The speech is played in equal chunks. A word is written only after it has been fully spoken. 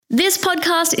This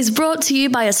podcast is brought to you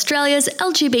by Australia's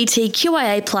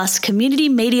LGBTQIA+ community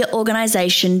media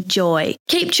organisation, Joy.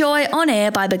 Keep Joy on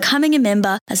air by becoming a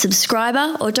member, a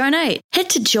subscriber or donate. Head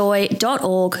to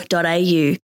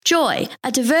joy.org.au. Joy,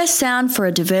 a diverse sound for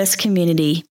a diverse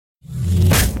community.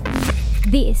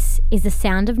 This is the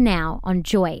sound of now on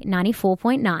Joy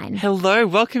 94.9. Hello,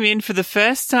 welcome in for the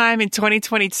first time in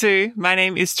 2022. My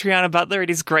name is Triana Butler. It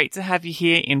is great to have you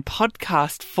here in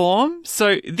podcast form.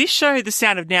 So this show, The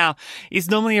Sound of Now, is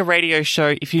normally a radio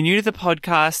show. If you're new to the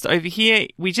podcast, over here,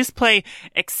 we just play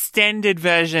extended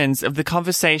versions of the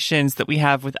conversations that we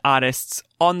have with artists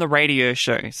on the radio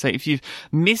show. So if you've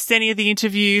missed any of the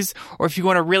interviews, or if you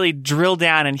want to really drill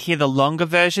down and hear the longer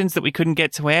versions that we couldn't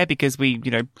get to air because we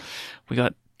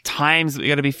got times that we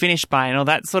got to be finished by and all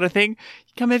that sort of thing,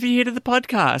 you come over here to the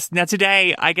podcast. Now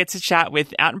today I get to chat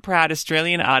with out and proud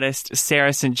Australian artist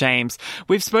Sarah St. James.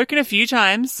 We've spoken a few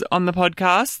times on the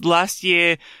podcast. Last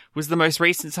year was the most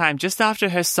recent time, just after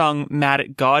her song Mad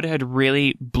at God had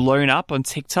really blown up on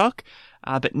TikTok.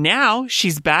 But now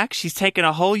she's back. She's taken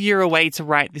a whole year away to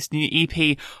write this new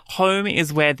EP, Home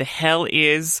is Where the Hell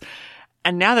Is.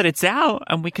 And now that it's out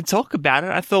and we can talk about it,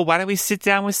 I thought, why don't we sit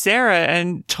down with Sarah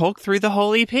and talk through the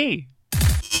whole EP? The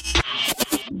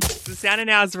Sound of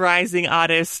Now's rising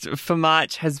artist for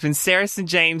March has been Sarah St.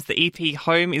 James. The EP,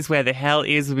 Home is Where the Hell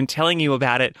Is. We've been telling you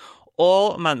about it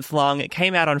all month long. It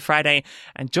came out on Friday.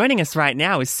 And joining us right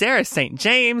now is Sarah St.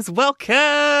 James.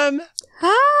 Welcome.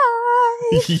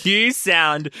 Hi. You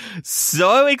sound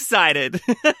so excited.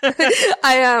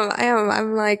 I am.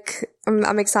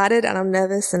 I'm excited and I'm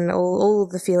nervous and all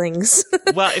the feelings.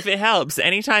 Well, if it helps,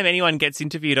 anytime anyone gets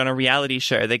interviewed on a reality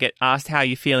show, they get asked how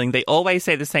you're feeling. They always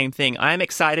say the same thing. I'm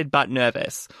excited but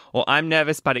nervous, or I'm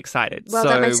nervous but excited. Well,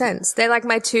 that makes sense. They're like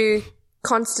my two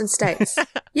constant states.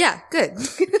 Yeah, good.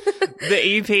 The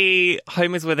EP,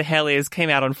 Home is Where the Hell Is,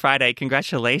 came out on Friday.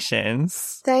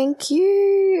 Congratulations. Thank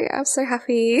you. I'm so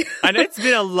happy. I know it's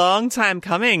been a long time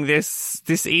coming, this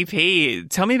EP.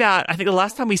 Tell me about, I think the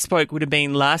last time we spoke would have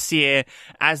been last year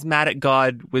as Mad at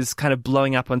God was kind of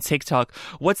blowing up on TikTok.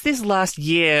 What's this last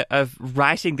year of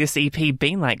writing this EP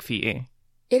been like for you?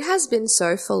 It has been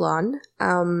so full on.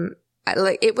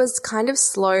 It was kind of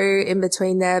slow in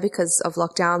between there because of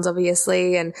lockdowns,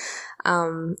 obviously. And,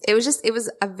 it was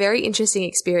a very interesting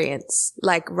experience,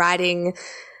 like writing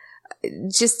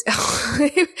just,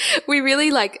 we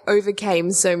really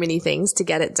overcame so many things to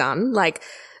get it done. Like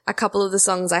a couple of the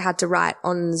songs I had to write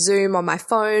on Zoom on my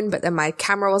phone, but then my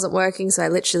camera wasn't working. So I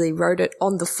literally wrote it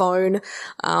on the phone.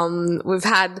 We've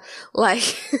had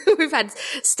we've had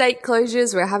state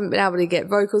closures where I haven't been able to get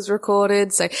vocals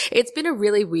recorded. So it's been a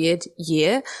really weird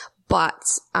year, but,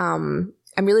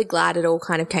 I'm really glad it all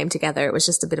kind of came together. It was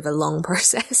just a bit of a long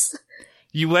process.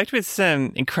 You worked with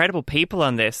some incredible people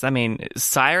on this. I mean,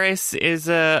 Cyrus is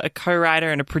a co-writer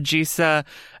and a producer.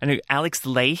 I know Alex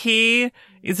Leahy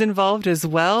is involved as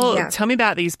well. Yeah. Tell me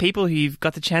about these people who you've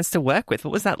got the chance to work with.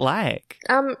 What was that like?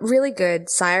 Really good.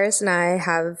 Cyrus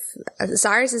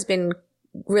has been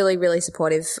really, really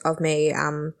supportive of me.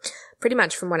 Pretty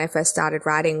much from when I first started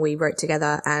writing, we wrote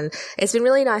together, and it's been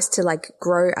really nice to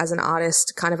grow as an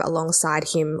artist kind of alongside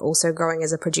him, also growing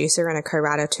as a producer and a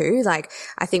co-writer too.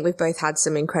 I think we've both had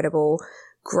some incredible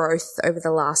growth over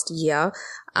the last year.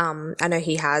 I know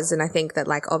he has, and I think that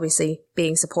obviously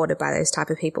being supported by those type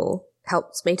of people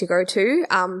helps me to grow too.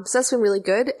 So that's been really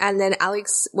good. And then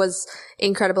Alex was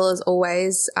incredible as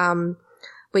always.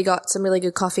 We got some really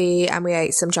good coffee and we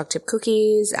ate some chocolate chip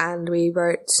cookies and we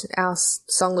wrote our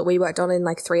song that we worked on in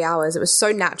 3 hours. It was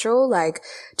so natural,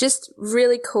 just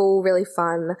really cool, really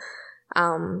fun.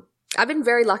 I've been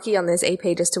very lucky on this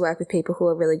EP just to work with people who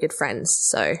are really good friends.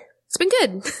 So it's been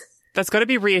good. That's got to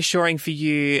be reassuring for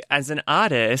you as an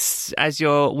artist, as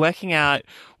you're working out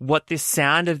what this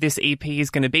sound of this EP is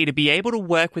going to be able to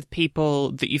work with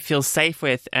people that you feel safe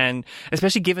with, and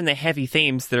especially given the heavy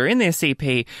themes that are in this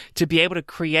EP, to be able to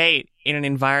create in an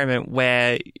environment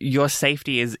where your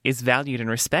safety is valued and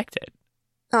respected.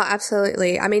 Oh,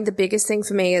 absolutely. I mean, the biggest thing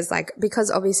for me is because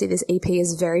obviously this EP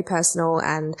is very personal,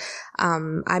 and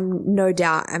I'm no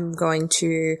doubt I'm going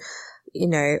to,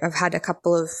 I've had a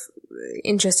couple of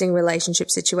interesting relationship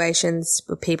situations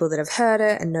with people that have heard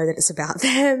it and know that it's about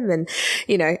them, and,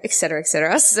 et cetera, et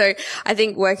cetera. So I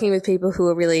think working with people who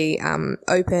are really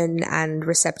open and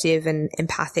receptive and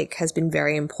empathic has been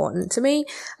very important to me,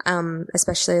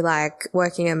 especially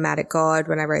working on Mad at God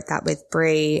when I wrote that with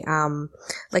Brie.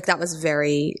 That was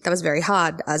very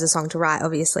hard as a song to write,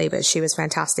 obviously, but she was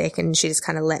fantastic and she just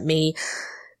kind of let me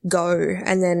go.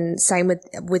 And then same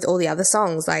with all the other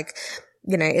songs,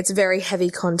 it's very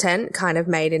heavy content kind of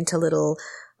made into little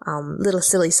little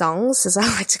silly songs, as I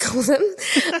like to call them.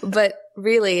 But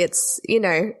really it's,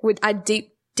 I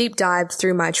deep dived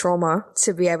through my trauma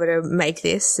to be able to make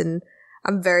this. And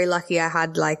I'm very lucky I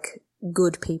had like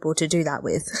good people to do that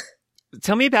with.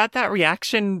 Tell me about that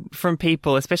reaction from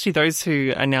people, especially those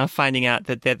who are now finding out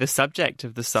that they're the subject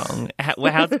of the song.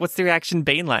 What's the reaction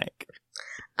been like?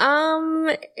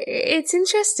 It's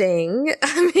interesting.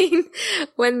 I mean,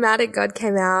 when Mad at God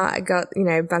came out, I got,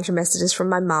 a bunch of messages from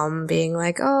my mum being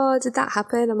like, oh, did that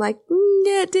happen? I'm like,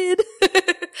 yeah, it did.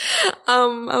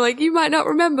 I'm like, you might not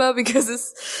remember because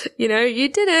it's, you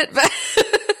did it.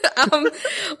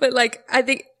 But like, I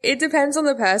think it depends on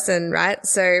the person, right?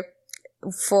 So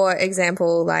for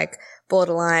example, like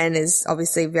Borderline is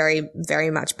obviously very, very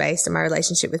much based on my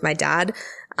relationship with my dad,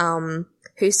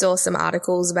 who saw some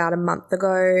articles about a month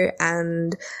ago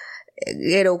and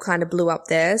it all kind of blew up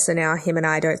there. So now him and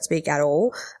I don't speak at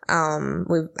all.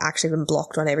 We've actually been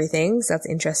blocked on everything. So that's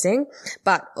interesting.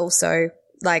 But also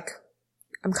like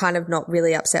I'm kind of not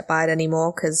really upset by it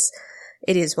anymore because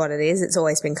it is what it is. It's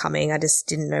always been coming. I just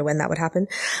didn't know when that would happen.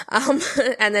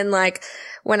 And then like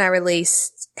when I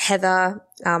released Heather,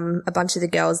 a bunch of the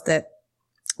girls that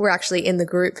were actually in the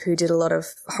group who did a lot of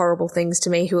horrible things to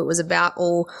me, who it was about,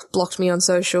 all blocked me on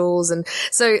socials. And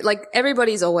so like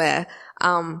everybody's aware.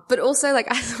 But also like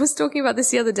I was talking about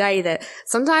this the other day that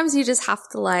sometimes you just have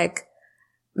to like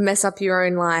mess up your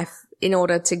own life in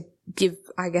order to give,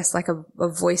 I guess, like a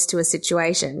voice to a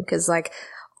situation. Cause like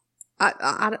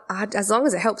I, as long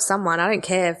as it helps someone, I don't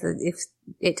care if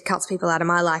it cuts people out of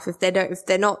my life. If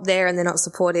they're not there and they're not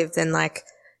supportive, then like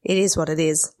it is what it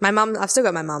is. I've still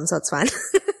got my mum, so it's fine.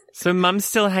 So mum's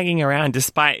still hanging around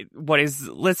despite what is,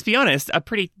 let's be honest, a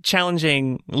pretty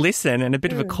challenging listen and a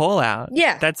bit of a call out.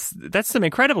 Yeah. That's some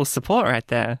incredible support right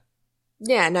there.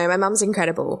 Yeah, no, my mum's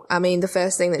incredible. I mean, the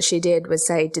first thing that she did was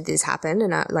say, did this happen?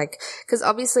 And cause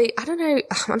obviously, I don't know,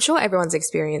 I'm sure everyone's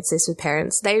experienced this with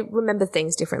parents. They remember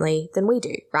things differently than we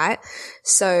do, right?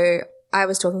 So I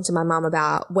was talking to my mum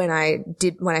about when I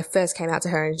first came out to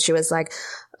her and she was like,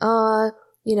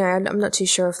 I'm not too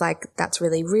sure if like that's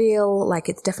really real. Like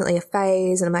it's definitely a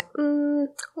phase. And I'm like,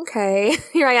 okay.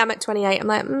 Here I am at 28. I'm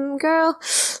like, girl,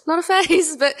 not a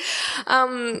phase. But,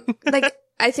 like,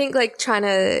 I think like trying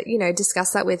to,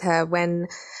 discuss that with her when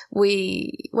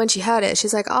she heard it,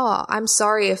 she's like, oh, I'm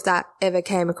sorry if that ever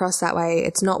came across that way.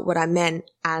 It's not what I meant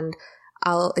and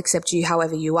I'll accept you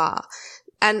however you are.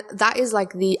 And that is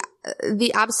like the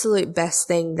absolute best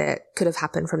thing that could have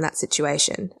happened from that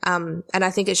situation. And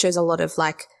I think it shows a lot of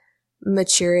like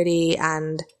maturity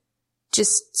and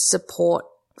just support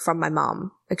from my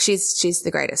mom. Like she's the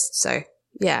greatest. So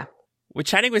yeah. We're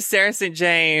chatting with Sarah St.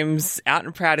 James, out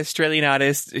and proud Australian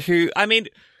artist who, I mean,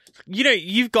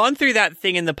 you've gone through that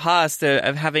thing in the past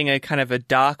of having a kind of a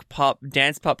dark pop,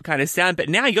 dance pop kind of sound, but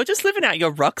now you're just living out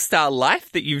your rock star life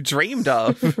that you've dreamed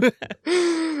of.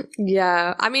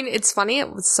 Yeah. I mean, it's funny. It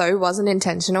wasn't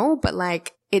intentional, but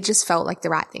like it just felt like the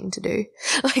right thing to do.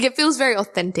 Like it feels very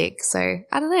authentic. So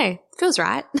I don't know. It feels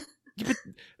right. Yeah,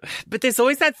 but there's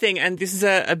always that thing, and this is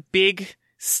a big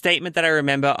statement that I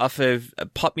remember off of a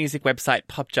pop music website,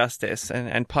 Pop Justice,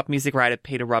 and pop music writer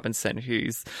Peter Robinson,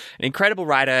 who's an incredible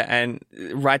writer and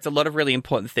writes a lot of really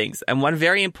important things. And one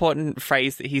very important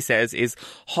phrase that he says is,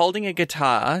 holding a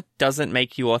guitar doesn't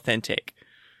make you authentic.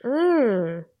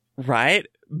 Right?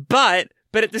 But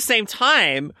at the same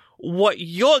time,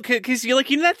 because you're like,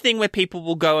 that thing where people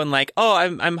will go and like, oh,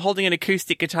 I'm holding an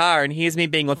acoustic guitar and here's me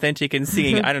being authentic and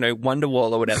singing, I don't know,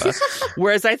 Wonderwall or whatever.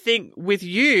 Whereas I think with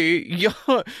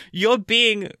you're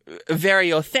being very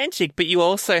authentic, but you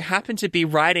also happen to be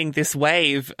riding this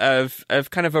wave of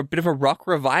kind of a bit of a rock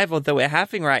revival that we're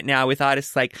having right now with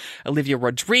artists like Olivia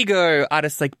Rodrigo,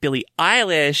 artists like Billie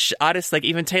Eilish, artists like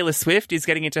even Taylor Swift is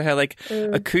getting into her like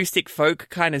acoustic folk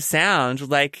kind of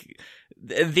sound. Like,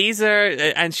 these are,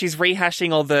 and she's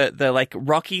rehashing all the like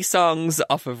rocky songs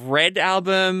off of Red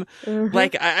album.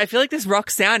 Like, I feel like this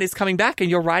rock sound is coming back and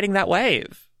you're riding that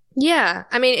wave. Yeah.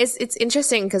 I mean, it's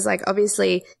interesting because like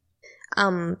obviously,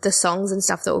 the songs and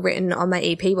stuff that were written on my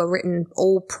EP were written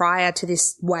all prior to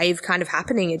this wave kind of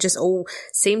happening. It just all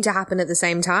seemed to happen at the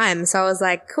same time. So I was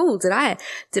like, cool. Did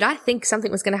I think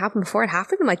something was going to happen before it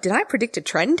happened? I'm like, did I predict a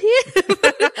trend here?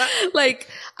 Like,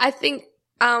 I think,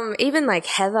 even like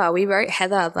Heather, we wrote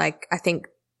Heather like I think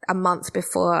a month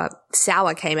before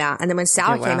Sour came out. And then when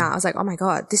Sour came out, I was like, oh my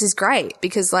God, this is great.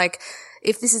 Because like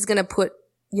if this is going to put,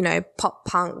 pop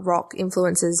punk rock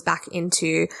influences back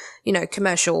into,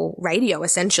 commercial radio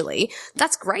essentially,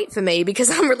 that's great for me because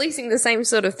I'm releasing the same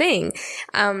sort of thing.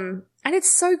 And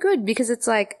it's so good because it's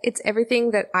like, it's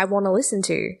everything that I want to listen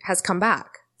to has come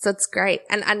back. So it's great.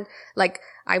 And like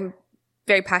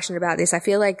very passionate about this. I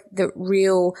feel like the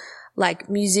real like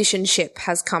musicianship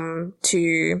has come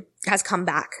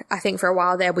back. I think for a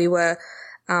while there we were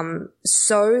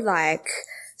so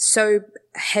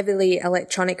heavily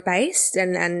electronic based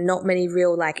and not many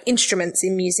real like instruments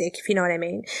in music, if you know what I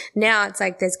mean. Now it's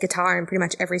like there's guitar in pretty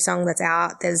much every song that's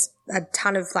out. There's a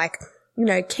ton of like, you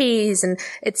know, keys, and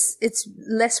it's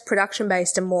less production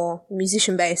based and more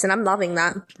musician based, and I'm loving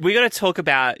that. We got to talk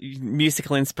about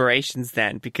musical inspirations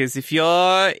then, because if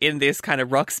you're in this kind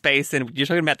of rock space and you're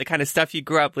talking about the kind of stuff you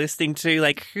grew up listening to,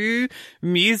 like who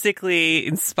musically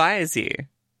inspires you?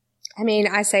 I mean,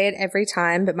 I say it every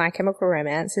time, but My Chemical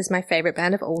Romance is my favorite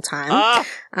band of all time.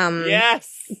 Oh, yes.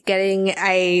 Getting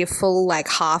a full like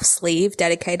half sleeve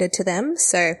dedicated to them,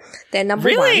 so they're number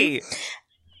one. Really?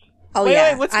 Oh, wait,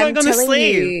 yeah. Wait, what's going on the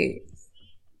sleeve?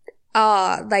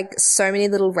 Like so many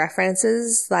little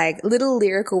references, like little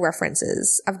lyrical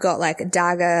references. I've got like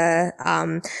Daga,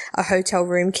 a hotel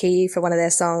room key for one of their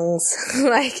songs.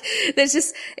 Like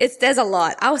there's a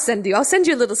lot. I'll send you a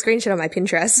little screenshot on my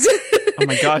Pinterest. Oh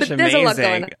my gosh, amazing. There's a lot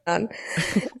going on.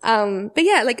 But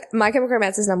yeah, like My Chemical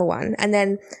Romance is number one. And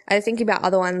then I think about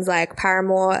other ones like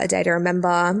Paramore, A Day to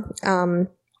Remember,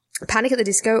 Panic at the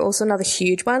Disco, also another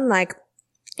huge one. Like,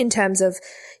 in terms of,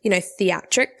 you know,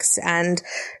 theatrics and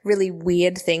really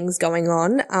weird things going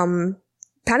on.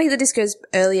 Panic at the Disco's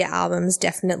earlier albums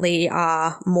definitely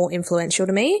are more influential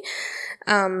to me.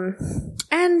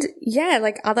 And yeah,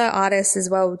 like other artists as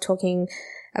well, talking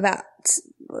about,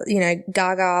 you know,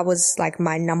 Gaga was like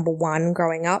my number one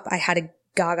growing up. I had a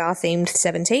Gaga themed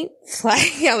 17th.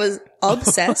 Like I was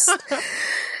obsessed.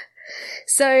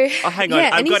 So, hang on.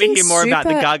 yeah, I've got to hear more about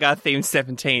the Gaga themed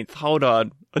 17th. Hold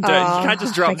on. You can't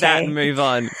just drop that and move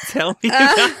on. Tell me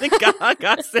about the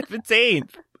Gaga 17th.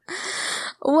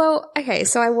 Well, okay,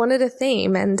 so I wanted a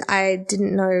theme and I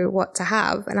didn't know what to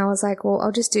have. And I was like, well,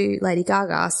 I'll just do Lady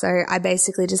Gaga. So I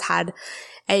basically just had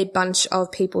a bunch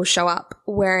of people show up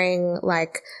wearing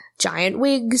like giant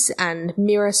wigs and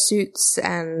mirror suits,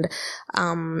 and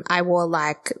I wore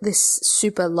like this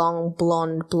super long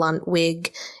blonde blunt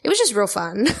wig. It was just real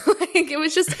fun. Like it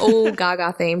was just all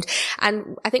Gaga themed.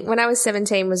 And I think when I was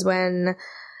 17 was when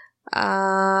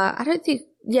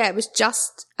it was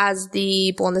just as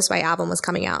the Born This Way album was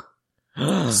coming out.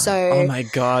 So oh my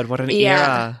god, what an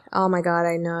era. Oh my god,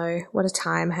 I know. What a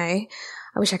time, hey.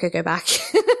 I wish I could go back.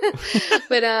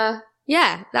 But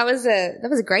yeah, that was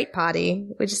a great party.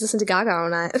 We just listened to Gaga all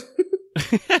night.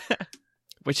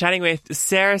 We're chatting with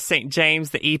Sarah St.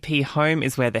 James. The EP Home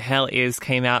Is Where the Hell Is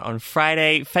came out on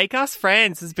Friday. Fake Ass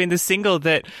Friends has been the single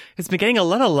that has been getting a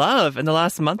lot of love in the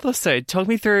last month or so. Talk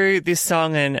me through this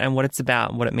song and what it's about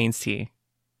and what it means to you.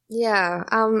 Yeah,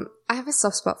 I have a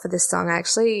soft spot for this song. I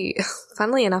actually,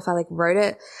 funnily enough, I wrote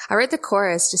it. I wrote the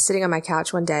chorus just sitting on my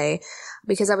couch one day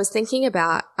because I was thinking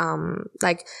about,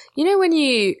 you know,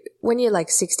 when you're like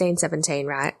 16, 17,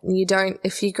 right?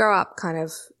 If you grow up kind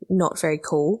of not very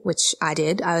cool, which I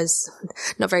did. I was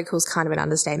not very cool is kind of an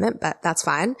understatement, but that's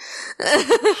fine.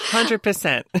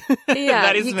 100%. Yeah.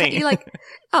 That is me. You're like,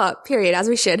 oh, period, as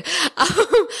we should.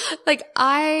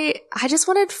 I just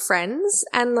wanted friends,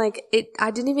 and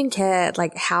I didn't even care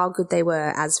how good they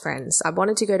were as friends. I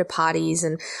wanted to go to parties,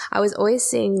 and I was always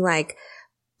seeing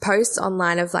posts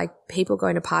online of people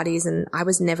going to parties, and I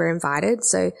was never invited.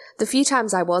 So the few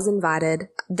times I was invited,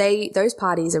 those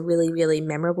parties are really, really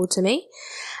memorable to me.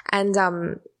 And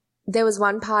there was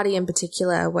one party in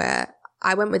particular where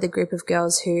I went with a group of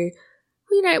girls who,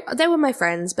 you know, they were my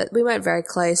friends, but we weren't very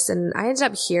close. And I ended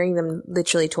up hearing them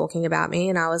literally talking about me,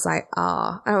 and I was like,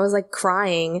 oh, and I was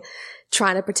crying,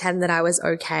 trying to pretend that I was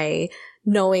okay,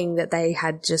 knowing that they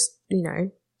had just, you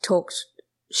know, talked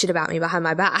shit about me behind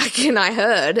my back, and I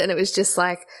heard, and it was just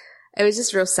it was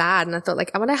just real sad. And I thought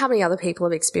I wonder how many other people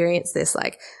have experienced this,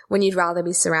 when you'd rather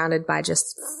be surrounded by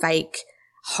just fake,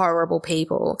 horrible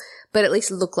people, but at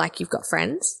least look like you've got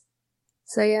friends.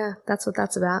 So yeah, that's what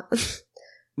that's about.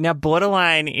 Now,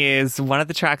 Borderline is one of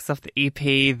the tracks off the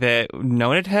EP that no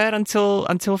one had heard until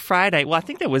Friday. Well, I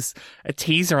think there was a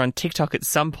teaser on TikTok at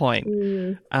some point.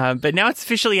 But now it's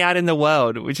officially out in the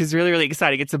world, which is really, really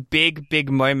exciting. It's a big, big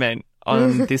moment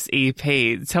on this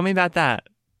EP. Tell me about that.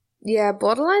 Yeah,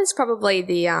 Borderline's probably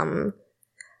the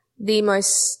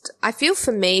most, I feel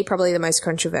for me, probably the most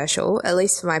controversial, at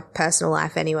least for my personal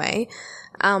life anyway.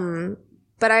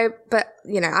 But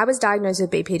you know, I was diagnosed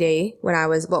with BPD when I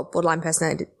was, borderline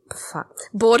personality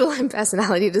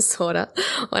disorder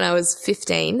when I was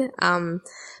 15.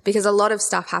 Because a lot of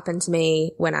stuff happened to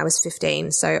me when I was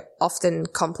 15. So often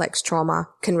complex trauma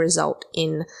can result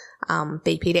in,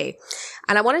 BPD.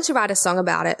 And I wanted to write a song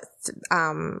about it,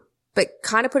 but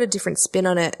kind of put a different spin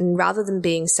on it. And rather than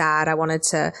being sad, I wanted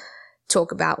to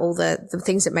talk about all the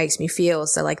things that makes me feel.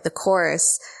 So like the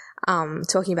chorus,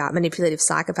 talking about manipulative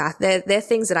psychopath, they're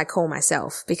things that I call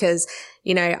myself because,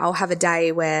 you know, I'll have a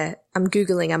day where I'm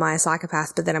Googling, am I a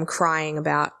psychopath? But then I'm crying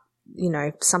about, you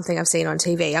know, something I've seen on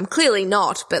TV. I'm clearly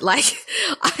not, but like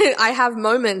I have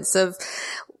moments of,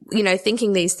 you know,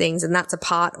 thinking these things, and that's a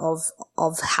part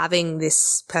of having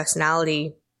this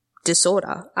personality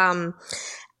disorder.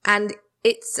 And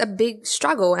it's a big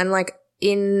struggle. And like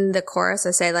in the chorus,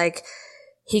 I say like,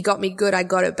 he got me good, I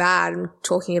got it bad. I'm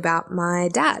talking about my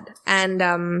dad.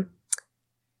 And,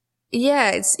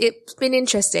 yeah, it's been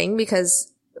interesting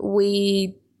because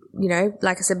we, you know,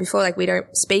 like I said before, like we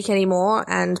don't speak anymore,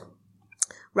 and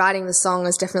writing the song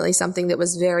is definitely something that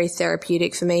was very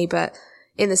therapeutic for me, but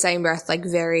in the same breath, like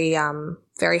very,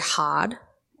 very hard.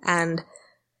 And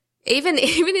even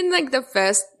in like the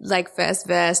first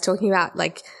verse, talking about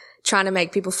like trying to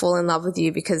make people fall in love with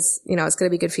you because, you know, it's going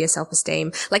to be good for your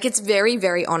self-esteem. Like it's very,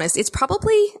 very honest. It's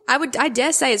probably, I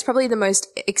dare say it's probably the most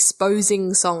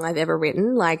exposing song I've ever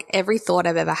written. Like every thought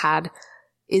I've ever had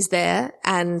is there.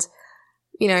 And,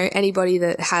 you know, anybody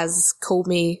that has called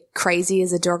me crazy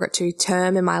as a derogatory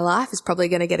term in my life is probably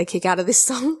going to get a kick out of this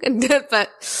song. But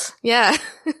yeah.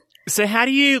 So how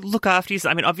do you look after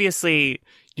yourself? I mean, obviously,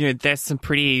 you know, there's some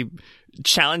pretty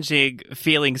challenging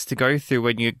feelings to go through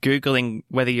when you're Googling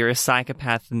whether you're a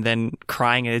psychopath and then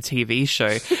crying at a TV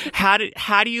show. How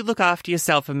do you look after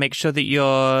yourself and make sure that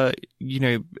you're, you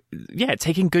know, yeah,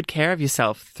 taking good care of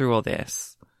yourself through all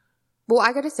this? Well,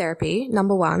 I go to therapy,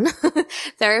 number one.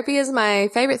 Therapy is my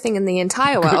favorite thing in the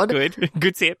entire world.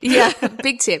 Good tip. Yeah,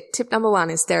 big tip. Tip number one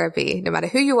is therapy. No matter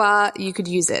who you are, you could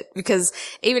use it because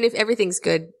even if everything's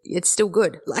good, it's still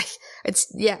good. Like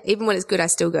even when it's good, I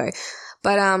still go.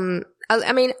 But,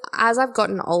 I mean, as I've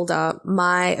gotten older,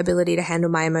 my ability to handle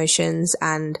my emotions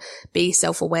and be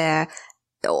self-aware,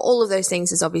 all of those things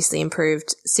has obviously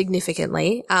improved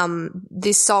significantly.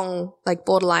 This song, like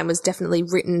Borderline, was definitely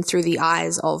written through the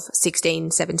eyes of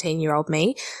 16, 17-year-old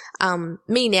me.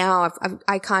 Me now,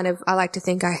 I like to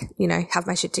think I, you know, have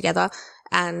my shit together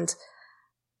and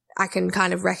I can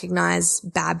kind of recognize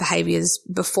bad behaviors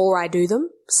before I do them.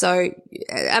 So,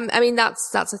 I mean, that's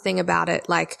the thing about it.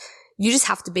 Like, you just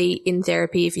have to be in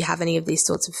therapy if you have any of these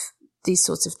sorts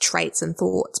of traits and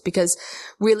thoughts, because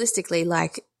realistically,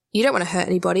 like, you don't want to hurt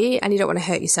anybody and you don't want to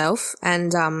hurt yourself.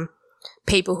 And,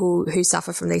 people who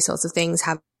suffer from these sorts of things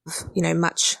have, you know,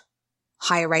 much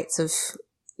higher rates of,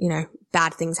 you know,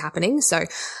 bad things happening. So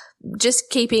just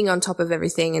keeping on top of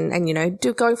everything and you know,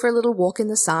 going for a little walk in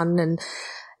the sun and,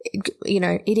 you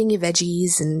know, eating your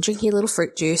veggies and drinking a little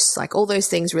fruit juice, like all those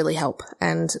things really help.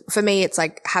 And for me, it's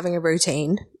like having a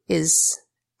routine is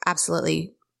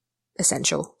absolutely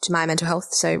essential to my mental health.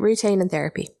 So routine and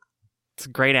therapy. It's a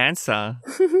great answer.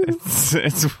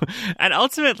 And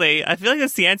ultimately, I feel like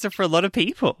that's the answer for a lot of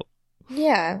people.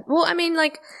 Yeah. Well, I mean,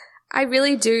 like, I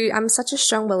really do. I'm such a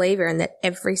strong believer in that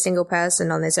every single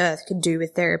person on this earth could do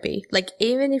with therapy. Like,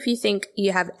 even if you think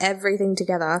you have everything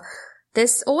together,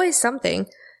 there's always something.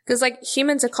 Because, like,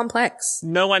 humans are complex.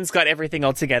 No one's got everything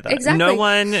all together. Exactly.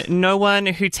 No one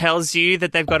who tells you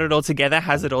that they've got it all together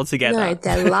has it all together. No,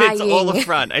 they're lying. It's all a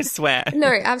front, I swear.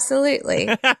 No, absolutely.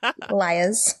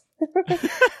 Liars.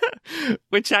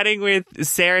 We're chatting with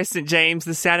Sarah St. James,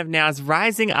 the Sound of Now's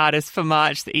rising artist for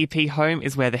March. The EP Home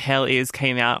is Where the Hell Is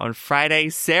came out on Friday.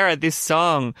 Sarah, this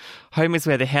song, Home is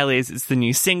Where the Hell Is, it's the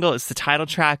new single. It's the title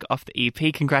track off the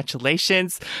EP.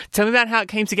 Congratulations. Tell me about how it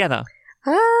came together.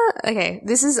 Okay.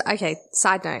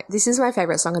 Side note. This is my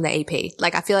favorite song on the EP.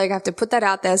 Like, I feel like I have to put that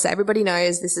out there so everybody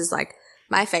knows this is like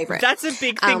my favorite. That's a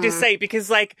big thing to say because,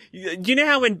 like, you know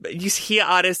how when you hear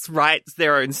artists write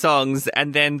their own songs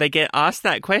and then they get asked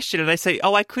that question and they say,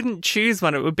 oh, I couldn't choose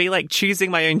one. It would be like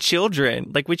choosing my own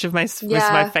children. Like, which of my was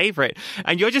my favorite?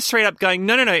 And you're just straight up going,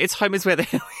 no, it's Home is Where the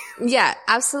Hell Is. Yeah,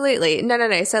 absolutely.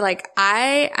 No. So, like,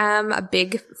 I'm a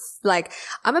big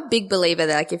believer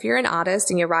that, like, if you're an artist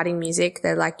and you're writing music,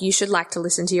 that, like, you should like to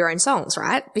listen to your own songs,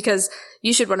 right? Because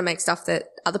you should want to make stuff that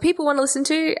other people want to listen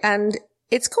to and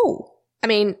it's cool. I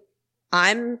mean,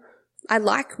 I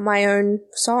like my own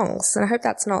songs, and I hope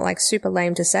that's not like super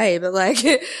lame to say, but like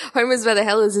Home is Where the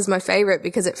Hell Is my favorite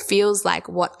because it feels like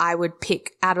what I would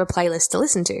pick out of a playlist to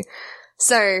listen to.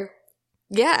 So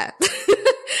yeah.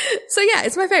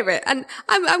 It's my favorite. And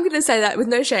I'm going to say that with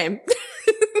no shame.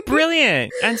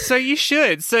 Brilliant. And so you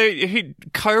should. So who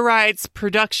co-writes,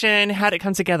 production, how'd it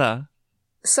come together?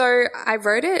 So I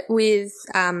wrote it with,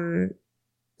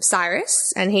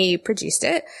 Cyrus, and he produced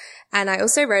it. And I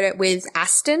also wrote it with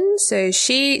Aston. So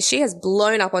she has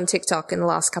blown up on TikTok in the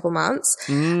last couple months.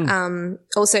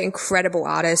 Also incredible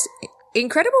artist,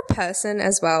 incredible person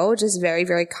as well. Just very,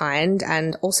 very kind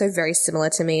and also very similar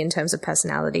to me in terms of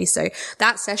personality. So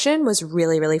that session was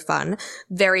really, really fun,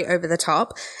 very over the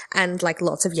top and like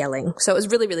lots of yelling. So it was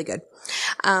really, really good.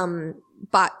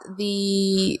 But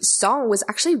the song was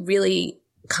actually really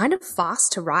kind of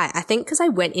fast to write. I think because I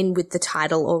went in with the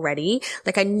title already.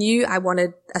 Like I knew I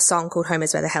wanted a song called Home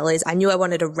is Where the Hell Is. I knew I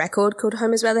wanted a record called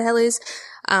Home is Where the Hell Is.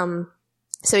 So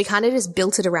we kind of just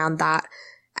built it around that.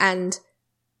 And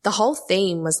the whole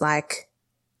theme was like,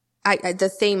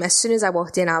 the theme, as soon as I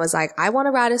walked in, I was like, I want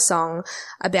to write a song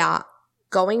about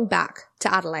going back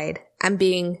to Adelaide and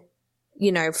being,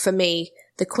 you know, for me,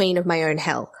 the queen of my own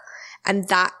hell. And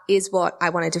that is what I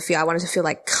wanted to feel. I wanted to feel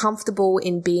like comfortable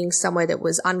in being somewhere that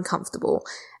was uncomfortable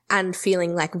and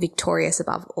feeling like victorious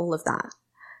above all of that.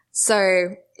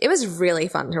 So it was really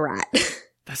fun to write.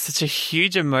 That's such a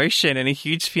huge emotion and a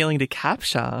huge feeling to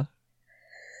capture.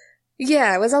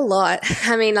 Yeah, it was a lot.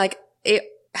 I mean, like it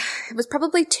was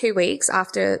probably 2 weeks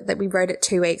after that we wrote it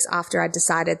 2 weeks after I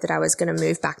decided that I was going to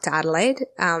move back to Adelaide.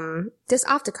 Just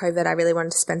after COVID, I really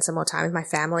wanted to spend some more time with my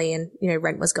family and, you know,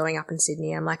 rent was going up in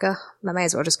Sydney. I'm like, oh, I may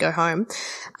as well just go home.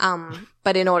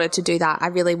 But in order to do that, I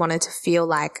really wanted to feel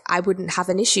like I wouldn't have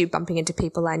an issue bumping into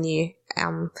people I knew.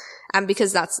 And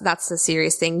because that's a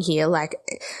serious thing here, like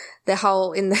the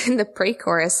whole in the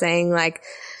pre-chorus saying like,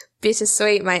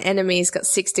 bittersweet, my enemy's got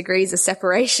 6 degrees of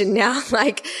separation now.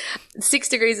 Like 6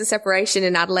 degrees of separation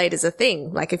in Adelaide is a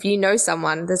thing. Like if you know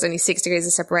someone, there's only 6 degrees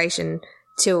of separation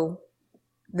till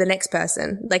the next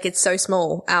person. Like it's so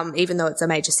small, even though it's a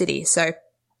major city. So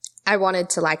I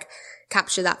wanted to like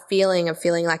capture that feeling of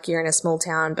feeling like you're in a small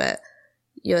town, but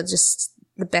you're just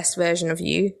the best version of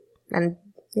you. And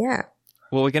yeah.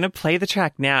 Well, we're going to play the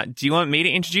track now. Do you want me to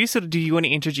introduce it or do you want to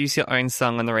introduce your own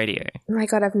song on the radio? Oh my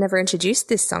God, I've never introduced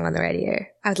this song on the radio.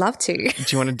 I'd love to. Do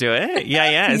you want to do it? Yeah.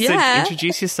 Yeah. So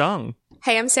introduce your song.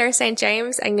 Hey, I'm Sarah St.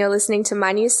 James and you're listening to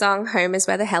my new song, Home is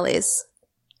Where the Hell Is.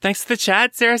 Thanks for the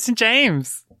chat, Sarah St.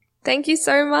 James. Thank you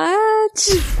so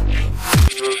much.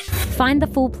 Find the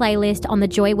full playlist on the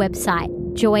Joy website,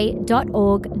 joy.org.au/The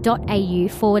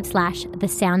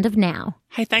Sound of Now.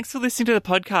 Hey, thanks for listening to the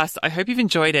podcast. I hope you've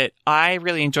enjoyed it. I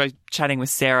really enjoyed chatting with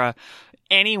Sarah.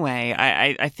 Anyway,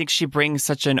 I think she brings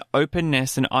such an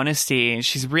openness and honesty, and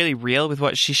she's really real with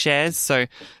what she shares. So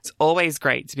it's always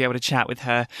great to be able to chat with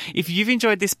her. If you've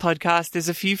enjoyed this podcast, there's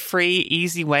a few free,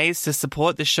 easy ways to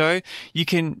support the show. You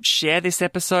can share this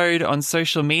episode on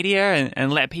social media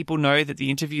and let people know that the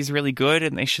interview is really good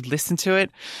and they should listen to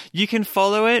it. You can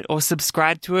follow it or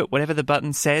subscribe to it, whatever the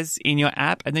button says in your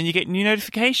app, and then you get new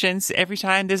notifications every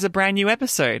time there's a brand new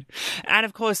episode. And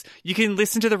of course, you can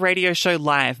listen to the radio show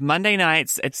live Monday night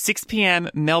at 6 p.m.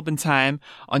 Melbourne time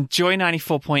on Joy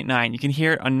 94.9. You can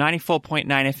hear it on 94.9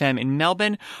 FM in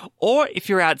Melbourne, or if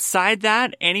you're outside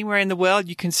that, anywhere in the world,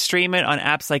 you can stream it on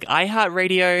apps like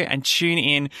iHeartRadio and tune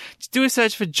in. Just do a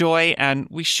search for Joy and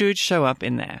we should show up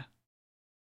in there.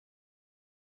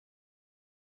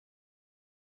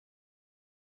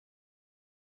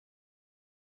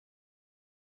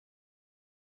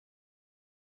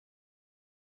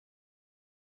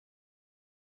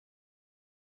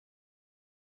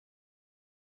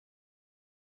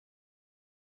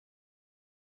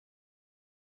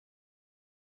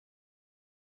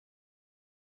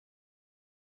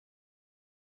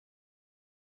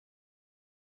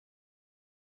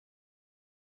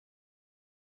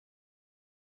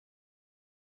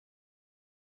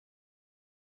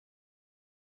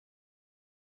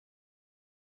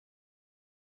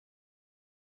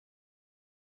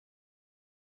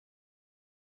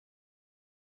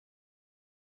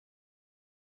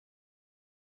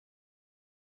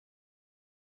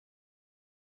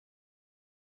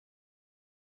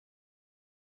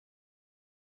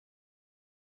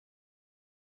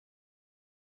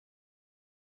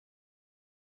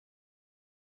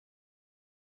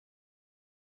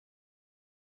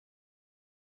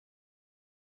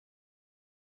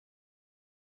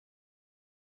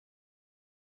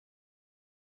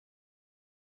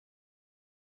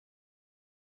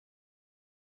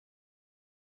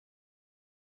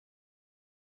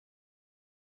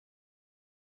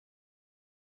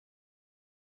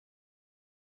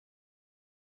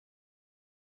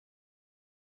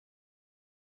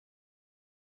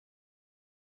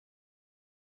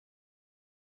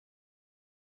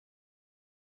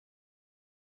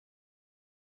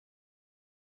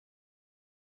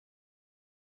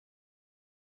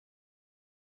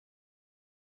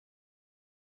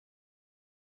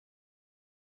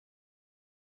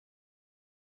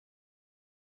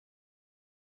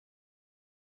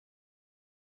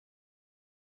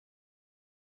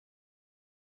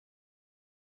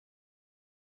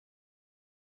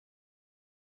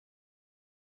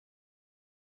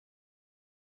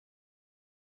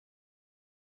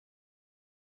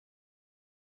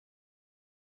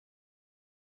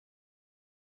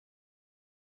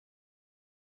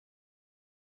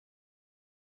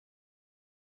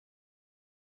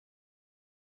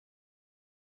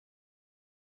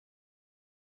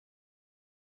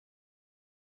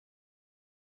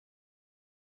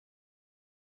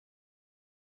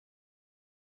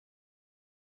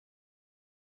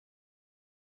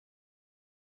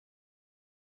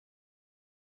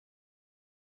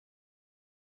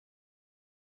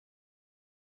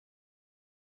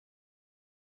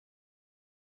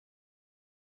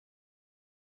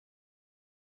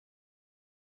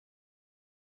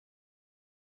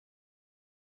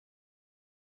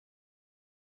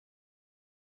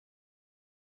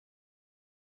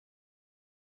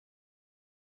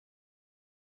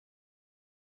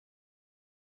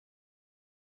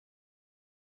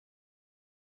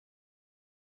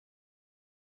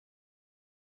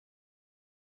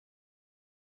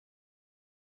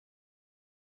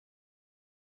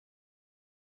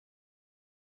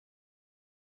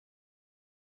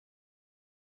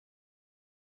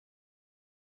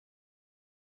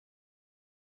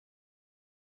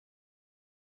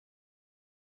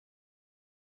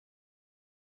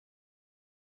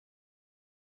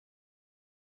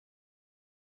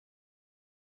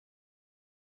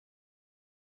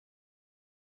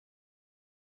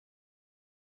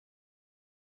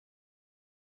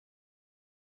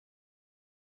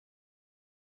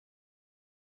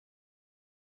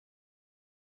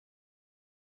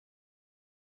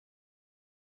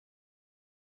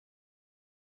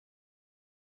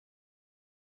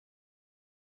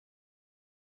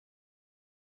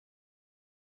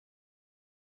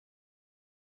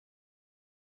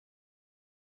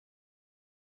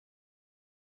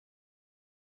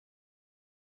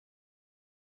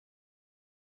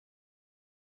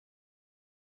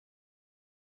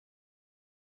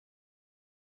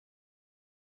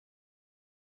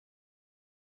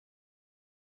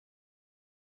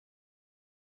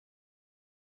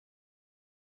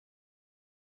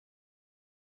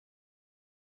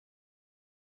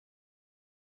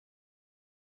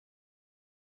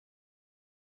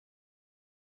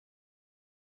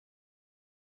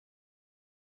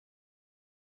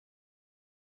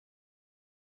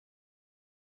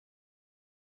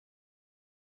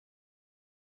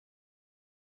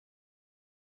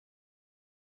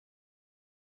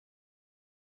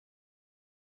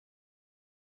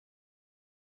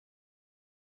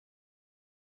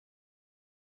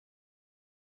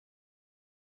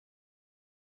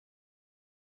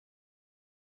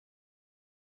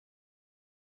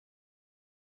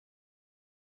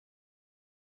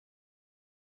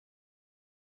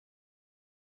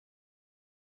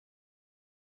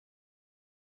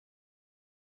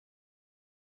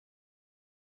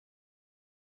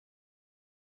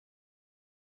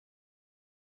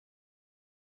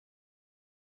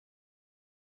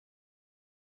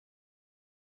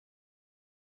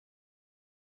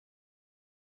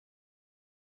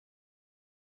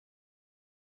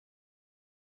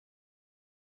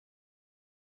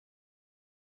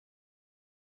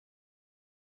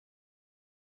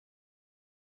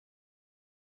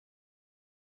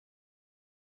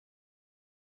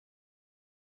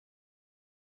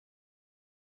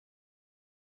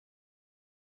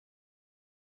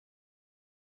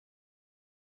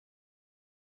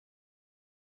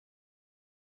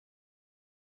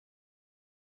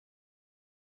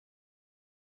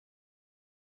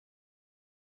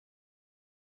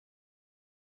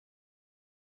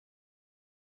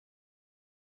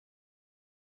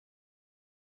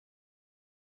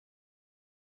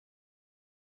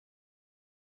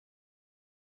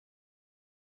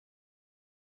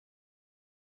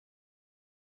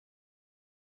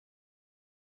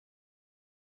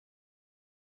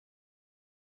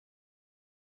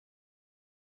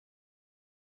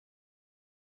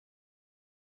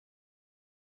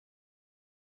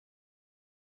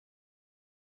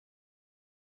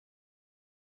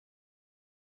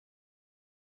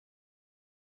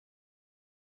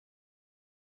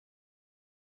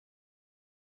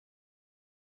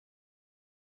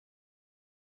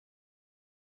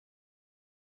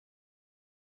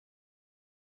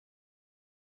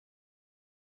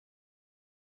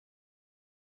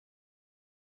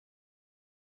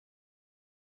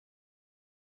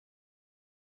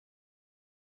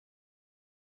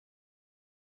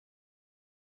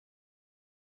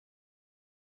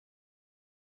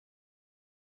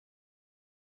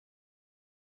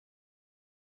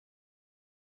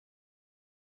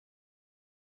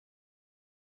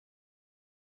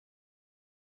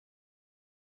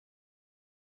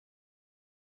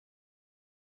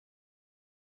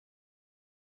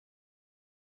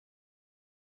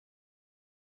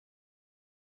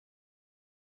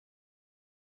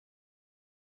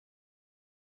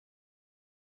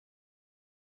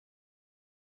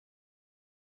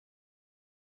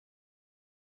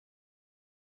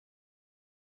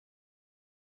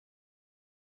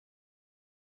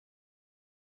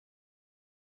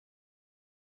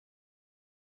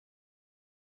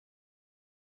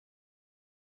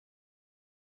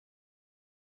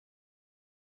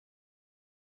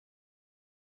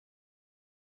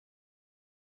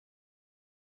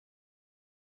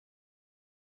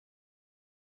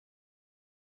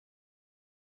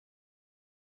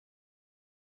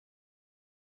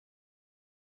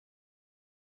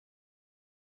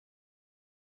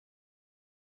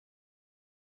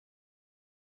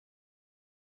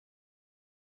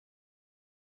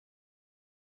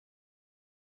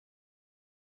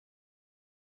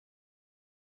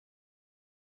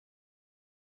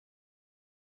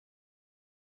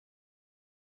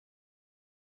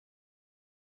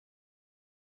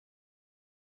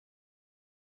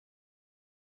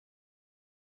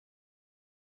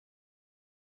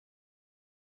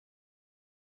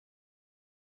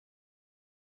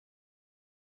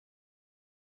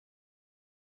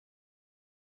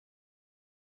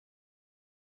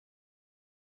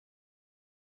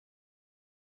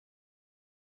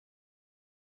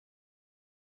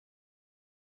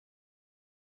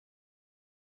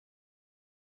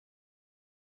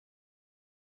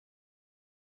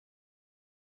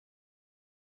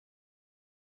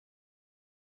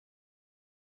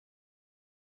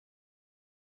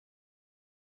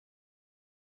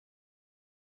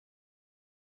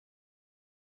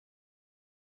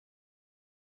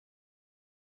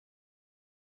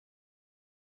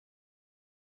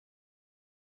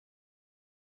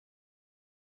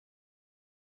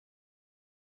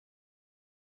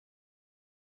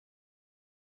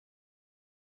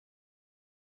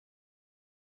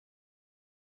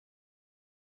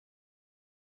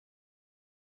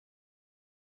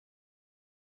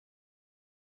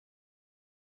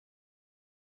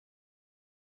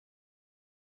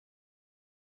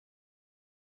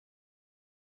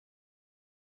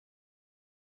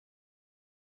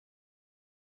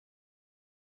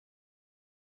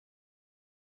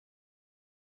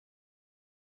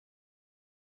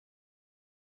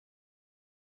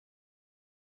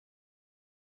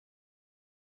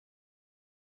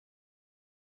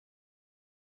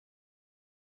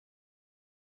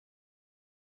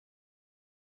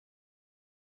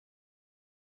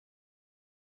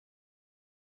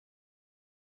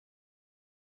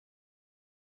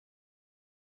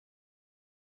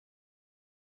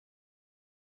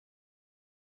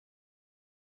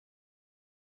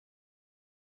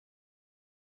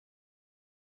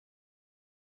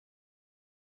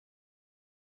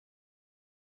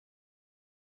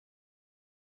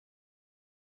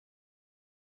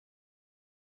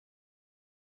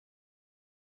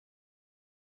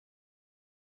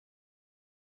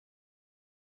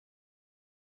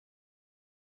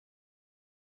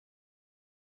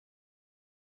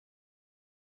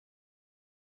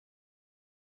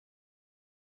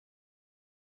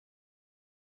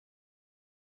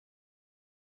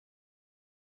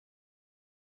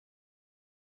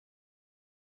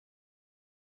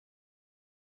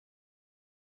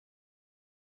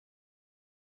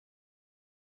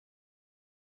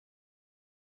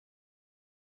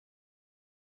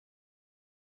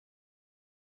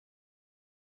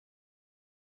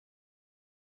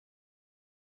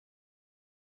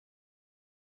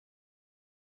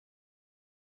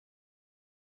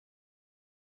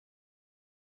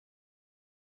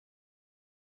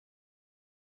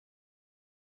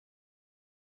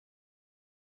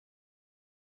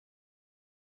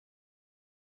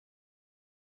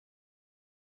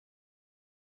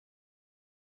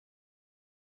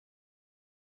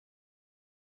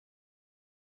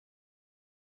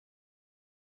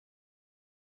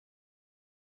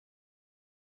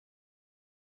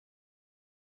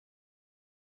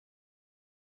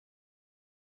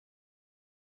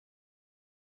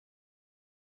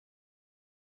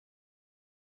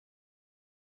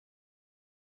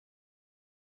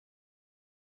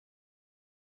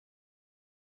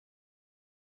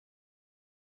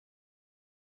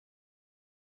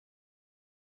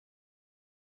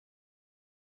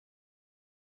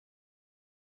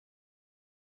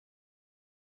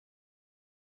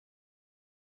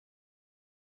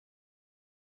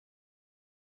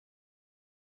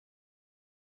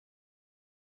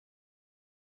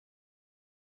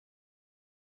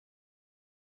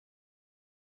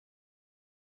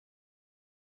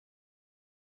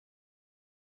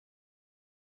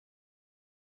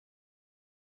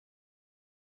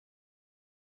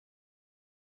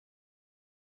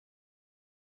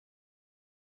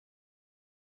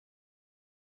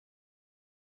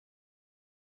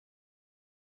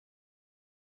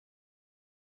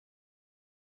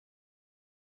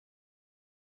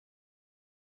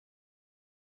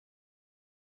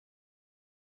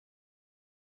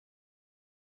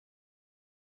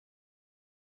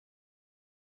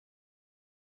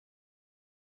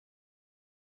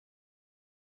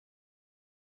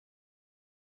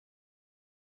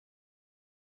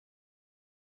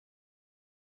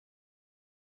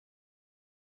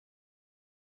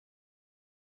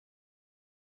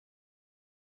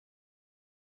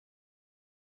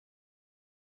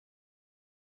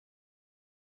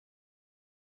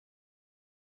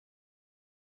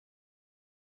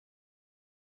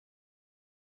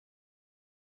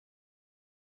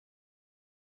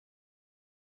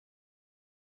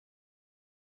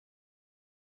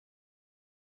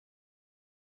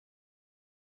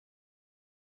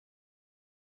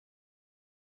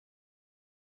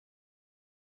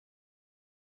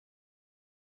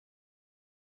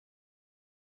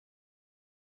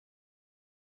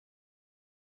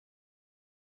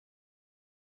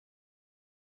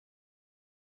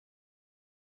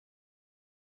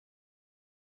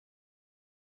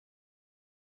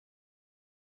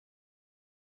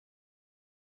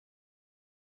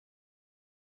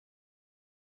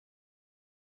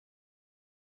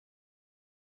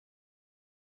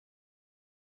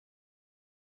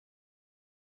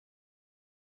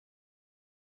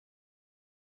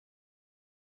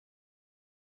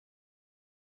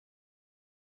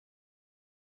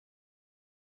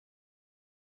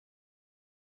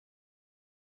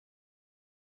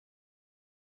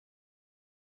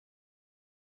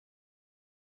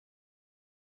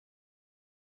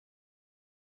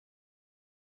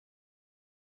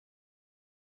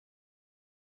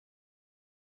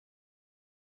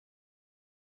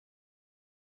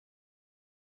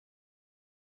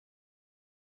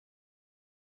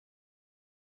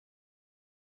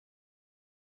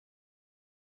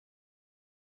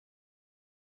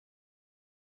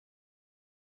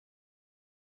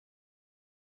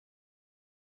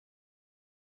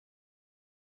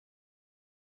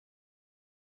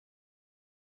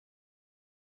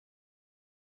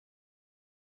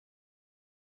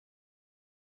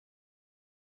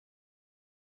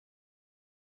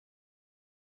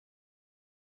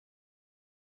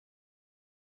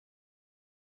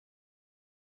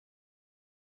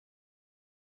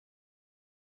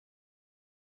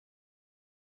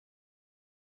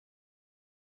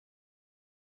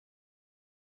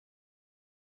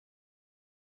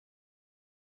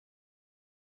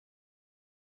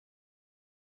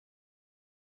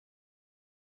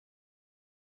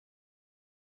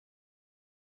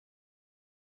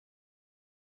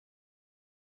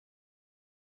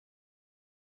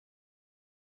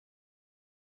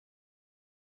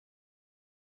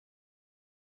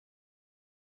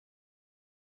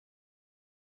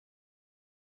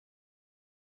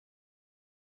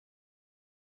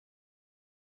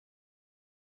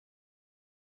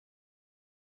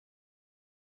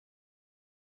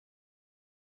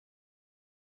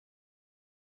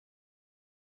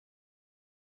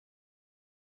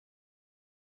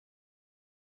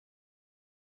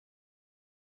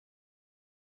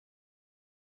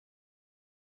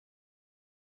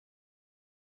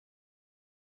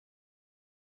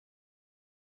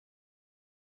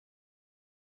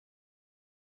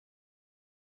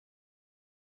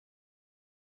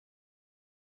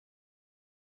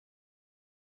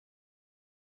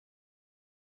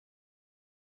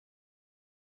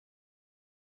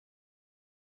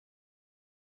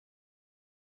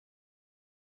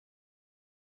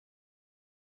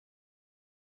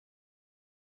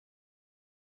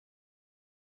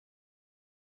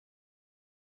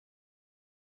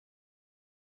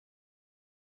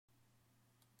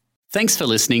 Thanks for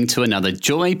listening to another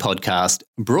Joy podcast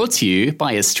brought to you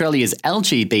by Australia's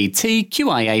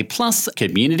LGBTQIA+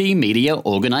 community media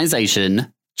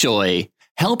organisation, Joy.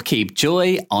 Help keep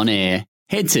Joy on air.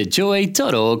 Head to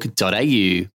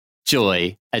joy.org.au.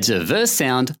 Joy, a diverse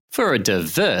sound for a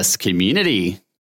diverse community.